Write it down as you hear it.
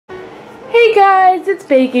Hey guys, it's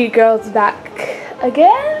Baking Girls back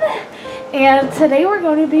again, and today we're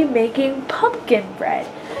going to be making pumpkin bread.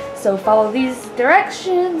 So follow these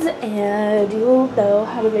directions and you'll know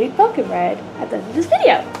how to make pumpkin bread at the end of this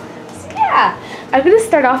video. So yeah, I'm going to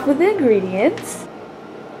start off with the ingredients.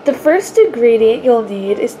 The first ingredient you'll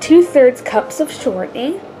need is 2/3 cups of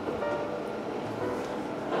shortening.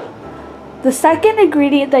 The second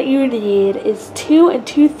ingredient that you need is 2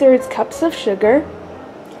 2/3 cups of sugar.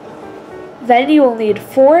 Then you will need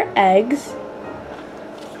 4 eggs.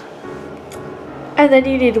 And then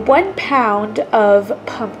you need 1 pound of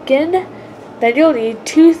pumpkin. Then you'll need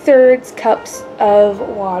 2/3 cups of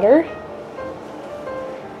water.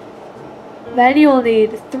 Then you will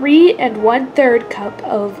need 3 1/3 cup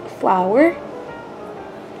of flour.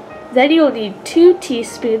 Then you will need 2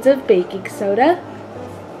 teaspoons of baking soda,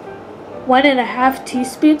 1 1/2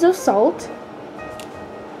 teaspoons of salt,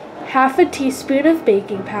 1/2 teaspoon of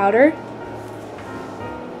baking powder,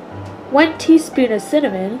 1 teaspoon of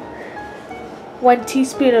cinnamon, 1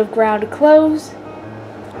 teaspoon of ground cloves,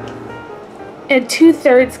 and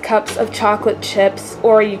 2/3 cups of chocolate chips,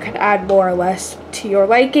 or you can add more or less to your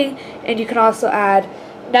liking, and you can also add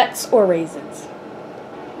nuts or raisins.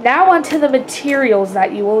 Now onto the materials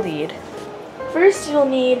that you will need. First,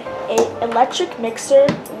 you'll need an electric mixer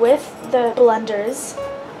with the blenders.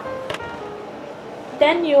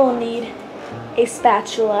 Then you will need a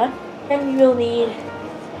spatula. Then you will need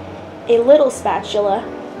a little spatula.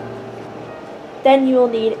 Then you will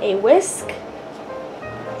need a whisk.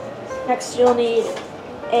 Next, you'll need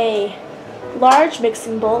a large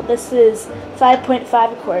mixing bowl. This is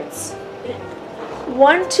 5.5 quarts.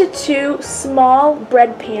 1 to 2 small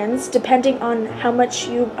bread pans, depending on how much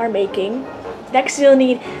you are making. Next, you'll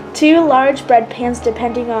need 2 large bread pans,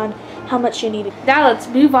 depending on how much you need. Now let's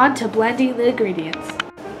move on to blending the ingredients.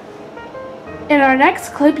 In our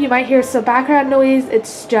next clip, you might hear some background noise.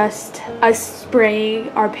 It's just us spraying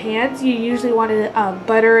our pans. You usually want to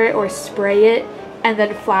butter it or spray it and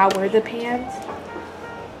then flour the pans.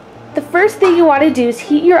 The first thing you want to do is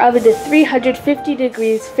heat your oven to 350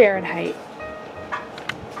 degrees Fahrenheit.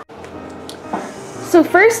 So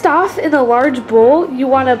first off, in a large bowl, you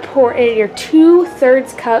want to pour in your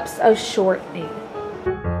 2/3 cups of shortening.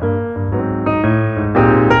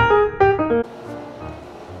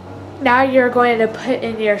 Now you're going to put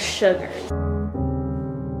in your sugar.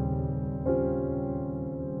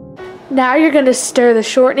 Now you're going to stir the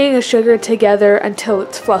shortening and sugar together until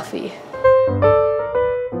it's fluffy.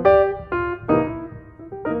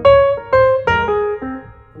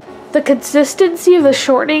 The consistency of the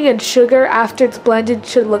shortening and sugar after it's blended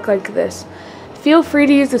should look like this. Feel free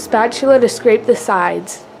to use a spatula to scrape the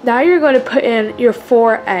sides. Now you're going to put in your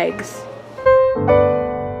 4 eggs.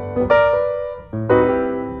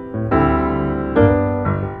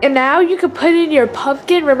 And now you can put in your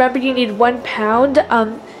pumpkin. Remember, you need 1 pound.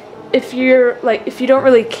 If you don't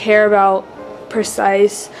really care about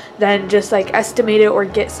precise, then just estimate it or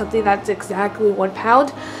get something that's exactly 1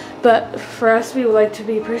 pound. But for us, we would like to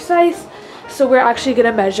be precise, so we're actually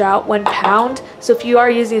going to measure out 1 pound. So if you are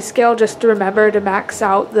using a scale, just remember to max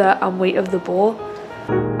out the weight of the bowl.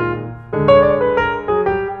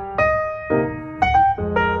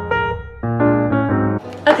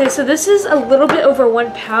 Okay, so this is a little bit over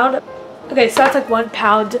 1 pound. Okay, so that's like 1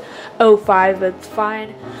 pound 05, that's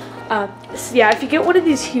fine. So yeah, if you get one of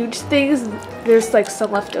these huge things, there's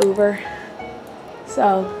some left over.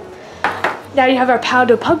 So now you have our pound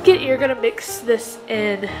of pumpkin. You're gonna mix this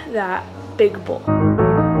in that big bowl.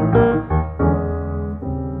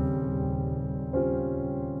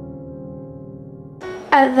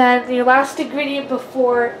 And then your last ingredient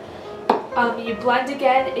before you blend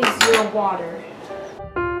again is your water.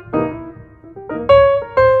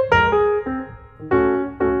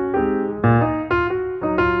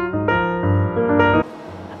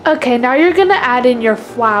 Okay, now you're gonna add in your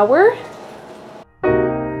flour.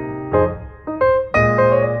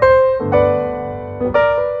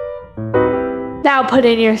 Now put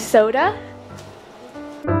in your soda.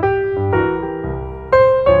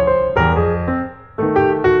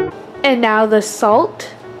 And now the salt.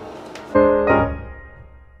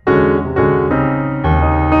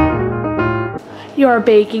 Your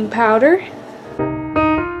baking powder.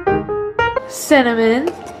 Cinnamon.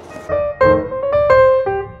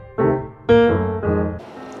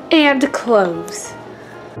 And cloves.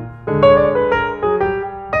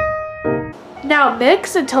 Now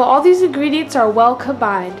mix until all these ingredients are well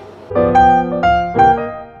combined.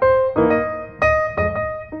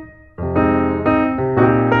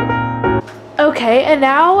 Okay, and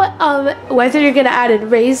now whether you're going to add in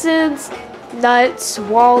raisins, nuts,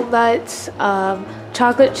 walnuts,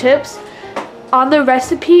 chocolate chips, On the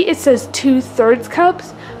recipe, it says 2/3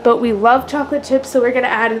 cups, but we love chocolate chips, so we're gonna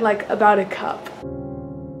add in like about a cup.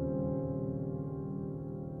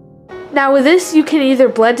 Now with this, you can either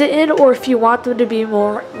blend it in, or if you want them to be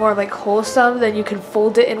more like wholesome, then you can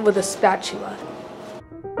fold it in with a spatula.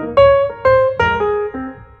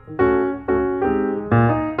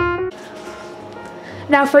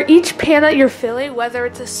 Now for each pan that you're filling, whether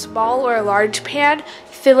it's a small or a large pan,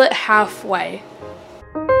 fill it halfway.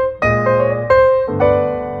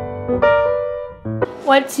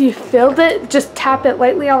 Once you've filled it, just tap it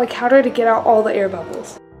lightly on the counter to get out all the air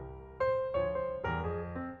bubbles.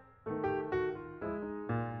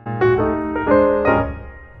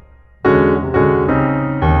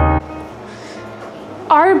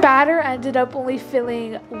 Our batter ended up only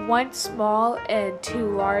filling 1 small and 2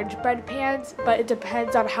 large bread pans, but it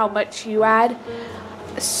depends on how much you add.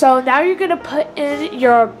 So now you're gonna put in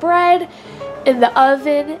your bread in the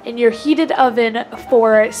oven, in your heated oven,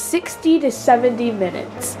 for 60 to 70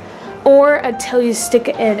 minutes, or until you stick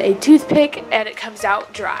it in a toothpick and it comes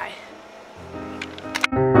out dry.